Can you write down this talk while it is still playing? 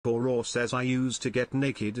Nardwuar says I used to get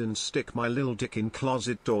naked and stick my little dick in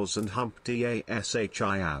closet doors and hump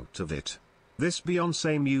DASHI out of it. This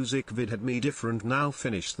Beyonce music vid had me different. Now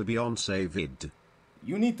finish the Beyonce vid.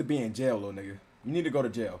 You need to be in jail, little nigga. You need to go to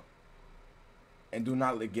jail. And do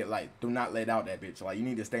not let out that bitch. Like, you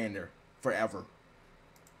need to stay in there forever.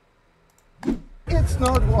 It's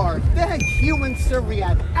Nardwuar, the human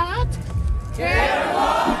Syrian at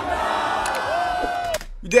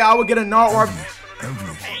You think I would get a Nardwuar?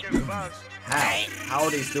 How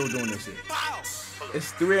are they still doing this shit?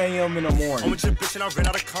 It's 3 a.m. in the morning. It's 3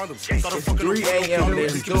 a.m. They're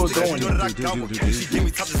still doing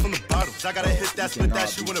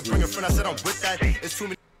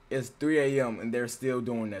it. It's 3 a.m. and they're still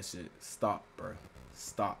doing that shit. Stop, bro.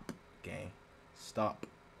 Stop, gang. Stop.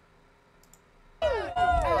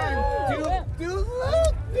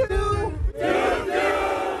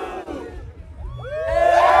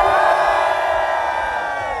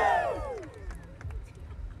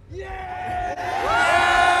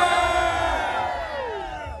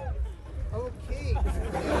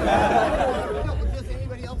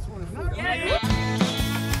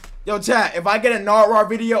 Yo, chat, if I get a Nardwuar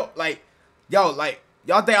video, y'all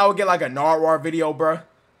think I would get like a Nardwuar video, bruh?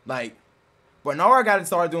 But Nardwuar gotta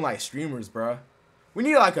start doing like streamers, bruh. We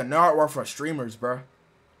need like a Nardwuar for streamers, bruh.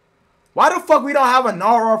 Why the fuck we don't have a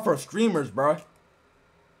Nardwuar for streamers, bruh?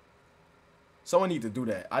 Someone need to do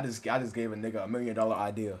that. I just gave a nigga $1 million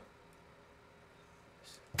idea.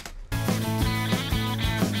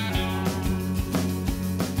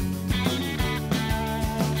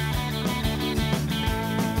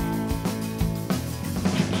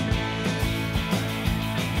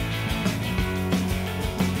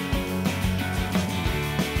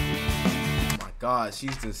 God,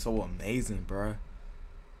 she's just so amazing, bro.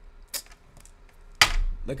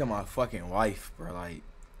 Look at my fucking wife, bro. Like,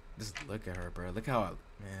 just look at her, bro. Look how,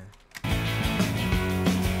 man.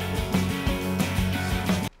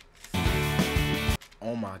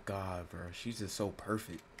 Oh my God, bro. She's just so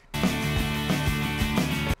perfect.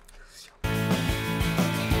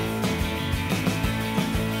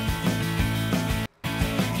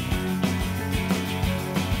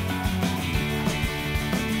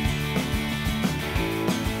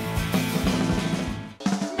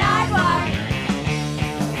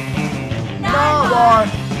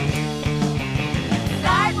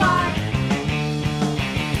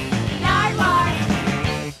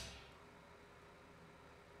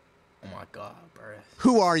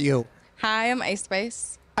 Who are you? Hi, I'm Ice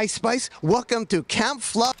Spice. Ice Spice, welcome to Camp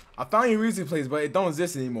Flog. I found your music place, but it don't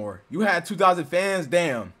exist anymore. You had 2,000 fans,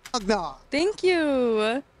 damn. Thank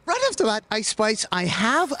you. Right after that, Ice Spice, I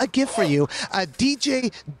have a gift for you. A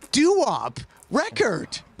DJ doo-wop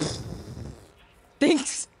record.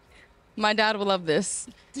 Thanks. My dad will love this.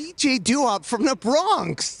 DJ doo-wop from the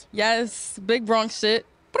Bronx. Yes, big Bronx shit.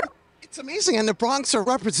 It's amazing, and the Bronx are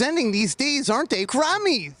representing these days, aren't they?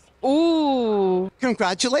 Grammys. Ooh.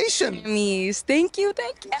 Congratulations. Grammys. Thank you,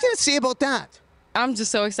 thank you. What can you say about that? I'm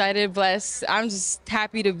just so excited, blessed. I'm just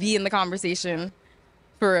happy to be in the conversation.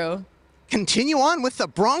 For real. Continue on with the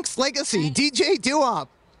Bronx legacy, DJ doo-wop.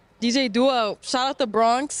 DJ doo-wop, shout out the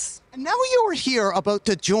Bronx. And now you are here about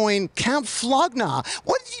to join Camp Flogna.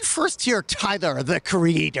 When did you first hear Tyler, the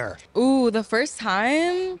Creator? Ooh, the first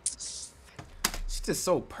time? She's just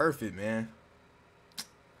so perfect, man.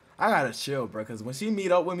 I gotta chill, bro, because when she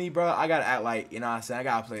meet up with me, bro, I gotta act like, you know what I'm saying? I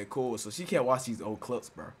gotta play it cool, so she can't watch these old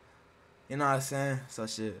clips, bro. You know what I'm saying? So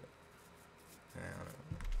shit.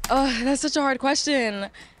 Oh, that's such a hard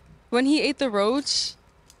question. When he ate the roach,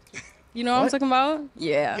 you know what I'm talking about?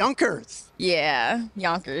 Yeah. Yonkers. Yeah,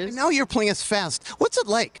 Yonkers. And now you're playing us fast. What's it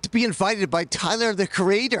like to be invited by Tyler, the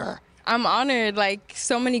Creator? I'm honored. Like,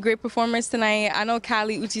 so many great performers tonight. I know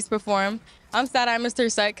Kali Uchis performed. I'm sad I missed her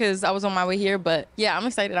set because I was on my way here, but yeah, I'm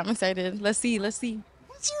excited. I'm excited. Let's see. Let's see.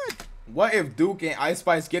 What if Duke and Ice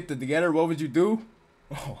Spice get together? What would you do?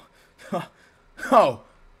 Oh, oh,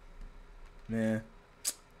 man.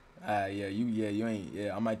 You ain't.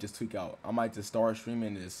 Yeah, I might just tweak out. I might just start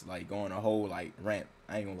streaming this, like going a whole like rant.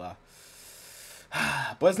 I ain't gonna lie.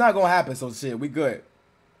 But it's not gonna happen. So shit, we good.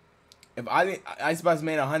 If Ice Spice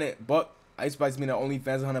made $100, Ice Spice made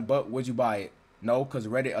OnlyFans $100, would you buy it? No, because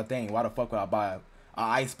Reddit a thing. Why the fuck would I buy a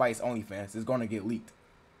Ice Spice OnlyFans? It's going to get leaked.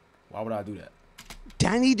 Why would I do that?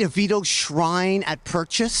 Danny DeVito's shrine at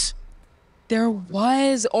Purchase? There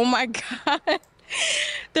was. Oh, my God.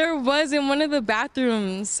 There was in one of the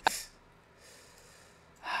bathrooms.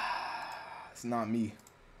 It's not me.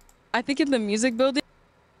 I think in the music building.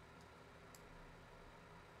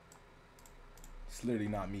 It's literally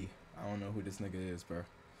not me. I don't know who this nigga is, bro.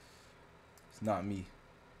 It's not me.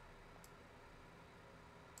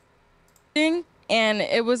 and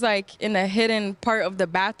it was like in a hidden part of the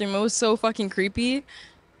bathroom. It was so fucking creepy.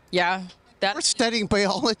 Yeah. You were studying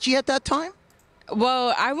biology at that time?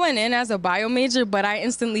 Well, I went in as a bio major, but I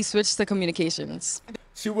instantly switched to communications.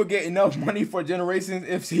 She would get enough money for generations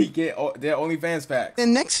if she get their OnlyFans facts.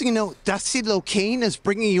 And next thing you know, Dusty Locane is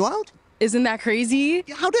bringing you out? Isn't that crazy?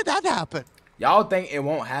 How did that happen? Y'all think it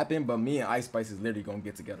won't happen, but me and Ice Spice is literally gonna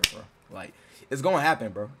get together, bro. Like, it's gonna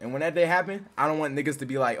happen, bro. And when that day happen, I don't want niggas to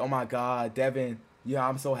be like, oh my God, Devin, yeah,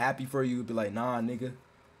 I'm so happy for you. Be like, nah, nigga.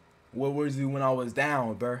 What was you when I was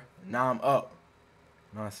down, bro? Now I'm up.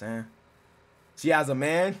 You know what I'm saying? She has a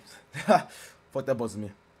man. Fuck that buzzes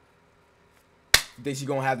me. You think she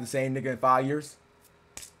gonna have the same nigga in 5 years?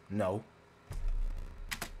 No.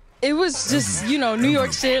 It was just, you know, New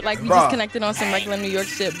York shit. Like, we just connected on some regular New York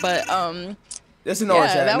shit. But, Just ignore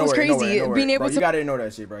yeah, that was crazy. Being able to, you gotta ignore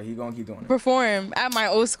that shit, bro. He gonna keep doing it. Perform at my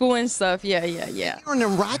old school and stuff. Yeah. You're in a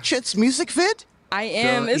Ratchet's music vid? I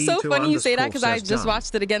am. It's so funny you say that because I just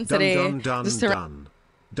watched it again today. Done.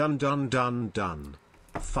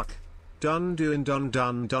 Fuck. Done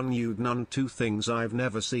you none. Two things I've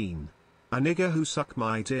never seen. A nigga who suck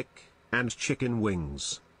my dick, and chicken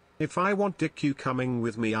wings. If I want dick, you coming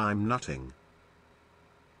with me, I'm nutting.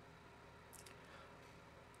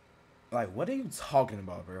 Like, what are you talking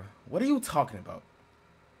about, bro? What are you talking about?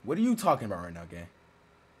 What are you talking about right now, gang?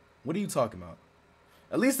 What are you talking about?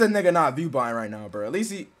 At least the nigga not view buying right now, bro. At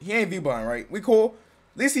least he ain't view buying, right? We cool?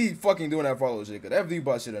 At least he fucking doing that follow shit, cause that view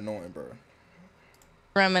buy shit annoying, bro.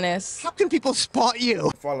 Reminisce. How can people spot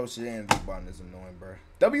you? Follow shit and view buying is annoying, bro.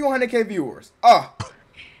 W100K viewers.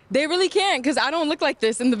 They really can't, because I don't look like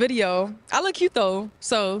this in the video. I look cute, though,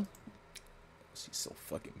 so. She's so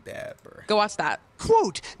fucking bad, bro. Go watch that.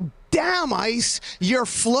 Quote, damn, Ice, your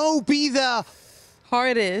flow be the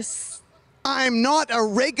hardest. I'm not a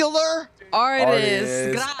regular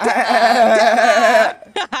artist. I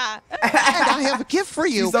have a gift for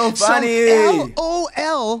you. She's so funny.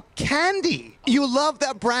 LOL candy. You love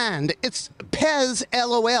that brand. It's Pez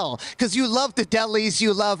LOL. Because you love the delis,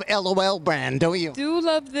 you love LOL brand, don't you? Do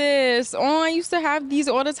love this. Oh, I used to have these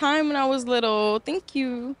all the time when I was little. Thank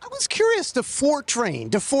you. I was curious, the 4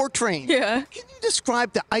 train. Yeah. Can you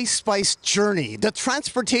describe the Ice Spice journey, the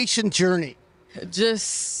transportation journey?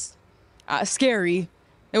 Just scary.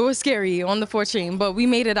 It was scary on the 4 train, but we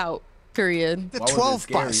made it out, period. The 12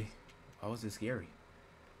 bus. Why was it scary?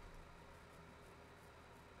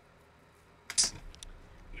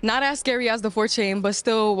 Not as scary as the 4 chain, but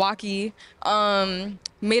still wacky.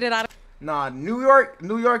 Made it out of. Nah, New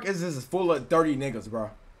York is just full of dirty niggas, bro.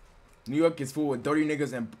 New York is full of dirty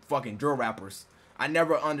niggas and fucking drill rappers. I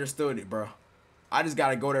never understood it, bro. I just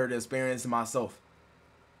gotta go there to experience it myself.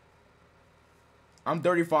 I'm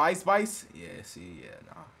dirty for Ice Spice? Yeah,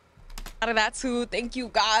 nah. Out of that too. Thank you,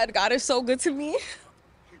 God. God is so good to me.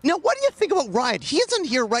 Now, what do you think about Riot? He isn't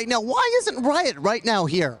here right now. Why isn't Riot right now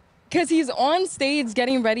here? Because he's on stage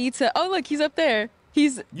getting ready to. Oh, look, he's up there.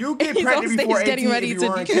 You get pregnant before 18 getting ready to.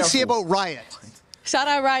 You can see about Riot. Shout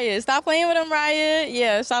out Riot. Stop playing with him, Riot.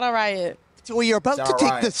 Yeah, shout out Riot. So you're about to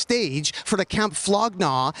take the stage for the Camp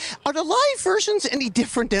Flogna. Are the live versions any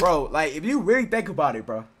different than... Bro, like, if you really think about it,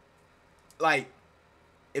 bro. Like,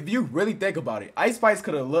 if you really think about it, Ice Spice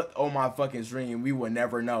could have looked on my fucking stream. We would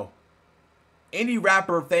never know. Any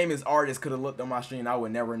rapper, famous artist could have looked on my stream. I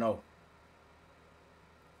would never know.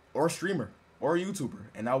 Or streamer. Or YouTuber.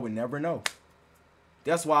 And I would never know.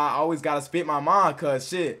 That's why I always got to spit my mind. Because,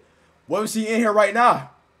 shit, what if she in here right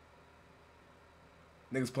now?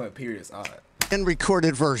 Niggas playing periods. All right. And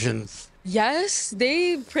recorded versions. Yes,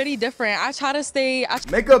 they pretty different. I try to stay.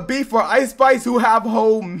 Make a beat for Ice Spice who have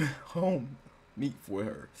home meat for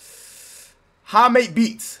her. How I make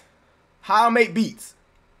beats.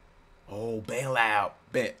 Oh, bang loud.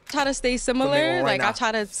 Bet. Try to stay similar. Like, I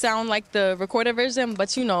try to sound like the recorded version,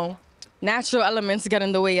 but you know, natural elements get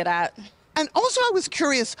in the way of that. And also, I was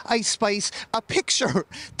curious, Ice Spice, a picture.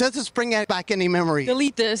 Does this bring back any memories?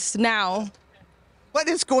 Delete this now. What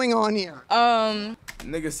is going on here?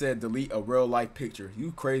 Nigga said delete a real life picture.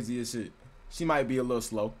 You crazy as shit. She might be a little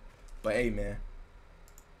slow, but hey, man.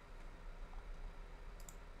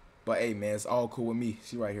 It's all cool with me.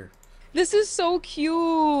 She right here. This is so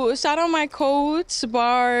cute. Shout out my coach,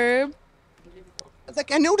 Barb.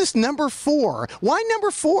 Like, I noticed number 4. Why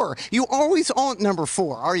number 4? You always on number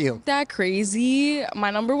 4, are you? That crazy.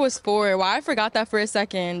 My number was 4. Why I forgot that for a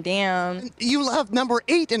second. Damn. You love number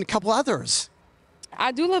 8 and a couple others.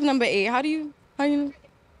 I do love number 8. How do you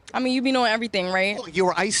I mean, you be knowing everything, right? Oh,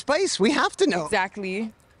 you're Ice Spice. We have to know.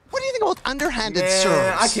 Exactly. What do you think about underhanded Man,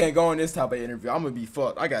 serves? I can't go on this type of interview. I'm gonna be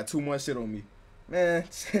fucked. I got too much shit on me. Man,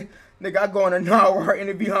 nigga, I go on a Nardwuar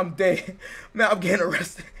interview, I'm dead. Man, I'm getting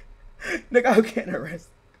arrested. Nigga, I'm getting arrested.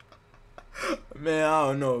 Man, I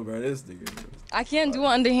don't know, bro. This nigga. I can't do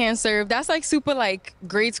an underhand serve. That's like super like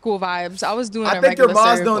grade school vibes. I was doing I a think your regular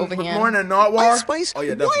boss serve done overhand. more than Nardwuar. Spice, Oh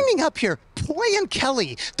yeah, definitely. winding up here. Poi and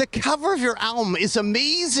Kelly, the cover of your album is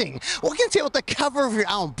amazing. What can you say about the cover of your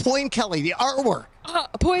album? Poi and Kelly, the artwork.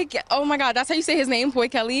 Oh my God, that's how you say his name, Poi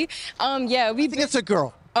Kelly. Yeah, we. I think it's a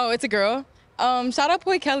girl. Oh, it's a girl. Shout out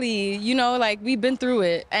Poi Kelly. You know, like we've been through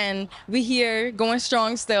it, and we here going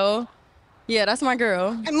strong still. Yeah, that's my girl.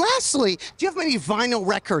 And lastly, do you have many vinyl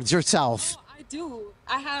records yourself? Oh, I do.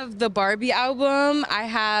 I have the Barbie album. I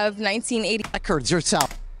have 1980 Records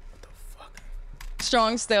yourself.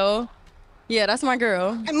 strong still. Yeah, that's my girl.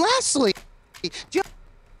 And lastly, do you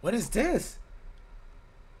What is this?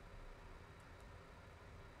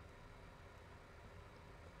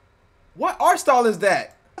 What art style is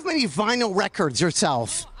that? have many vinyl records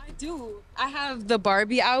yourself? I do. I have the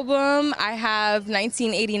Barbie album. I have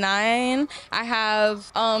 1989. I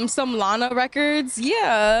have some Lana records.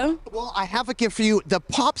 Yeah. Well, I have a gift for you, the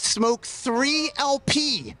Pop Smoke 3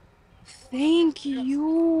 LP. Thank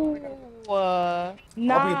you. Nah, Pop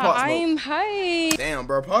Smoke. I'm hyped. Damn,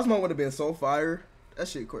 bro. Pop Smoke would have been so fire. That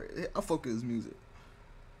shit crazy. I fuck with his music.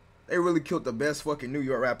 They really killed the best fucking New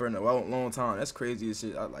York rapper in a long time. That's crazy as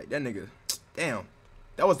shit. I like that nigga. Damn.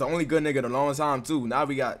 That was the only good nigga in a long time, too. Now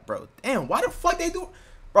we got, bro. Damn, why the fuck they do?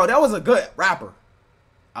 Bro, that was a good rapper.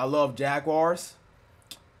 I love Jaguars.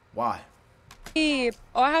 Why? Oh,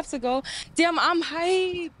 I have to go. Damn, I'm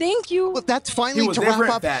hyped. Thank you. Well, that's He finally was to wrap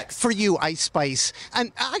different up facts. for you, Ice Spice.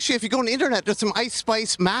 And actually, if you go on the internet, there's some Ice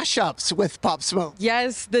Spice mashups with Pop Smoke.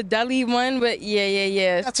 Yes, the deli one, but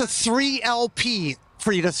yeah. That's a 3 LP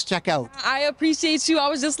for you to check out. I appreciate you. I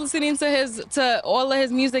was just listening to all of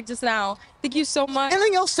his music just now. Thank you so much.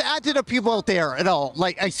 Anything else to add to the people out there at all,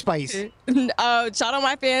 like Ice Spice? Shout out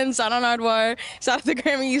my fans. Shout out Nardwuar. Shout out the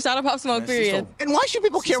Grammy. Shout out Pop Smoke. Man, she's Period. so- And why should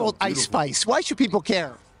people She's care so about Ice beautiful. Spice? Why should people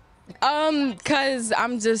care? Cause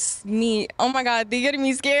I'm just me. Oh my God, they're getting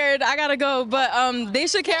me scared. I gotta go, but they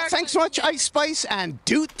should care. Thanks so much, Ice Spice, and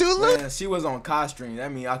doot doodle. Man, she was on Kai stream.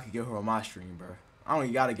 That means I could get her on my stream, bro. I don't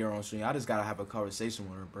even gotta get her on stream. I just gotta have a conversation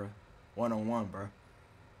with her, bro. One-on-one, bro.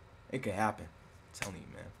 It could happen. I'm telling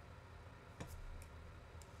you, man.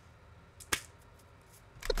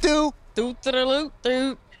 Do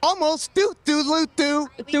Doot-a-loot-doot. almost doot doodle do.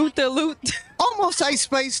 Doot-a-loot. Almost Ice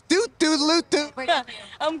Spice. Doot doodle do.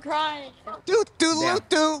 I'm crying. Doot doodle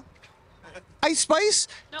do. Ice Spice.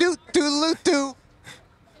 Doot doodle do.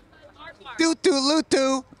 Doot doodle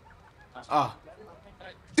do. Ah,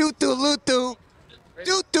 Doot doodle do.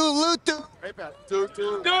 Doot doodle do. Doot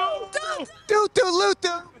doodle do. Doot doodle do.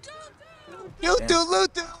 Doot doodle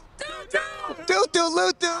do. Doot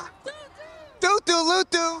doodle do. Doot doodle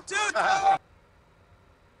do.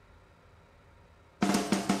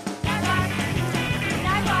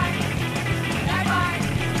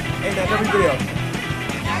 ain't that every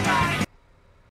video?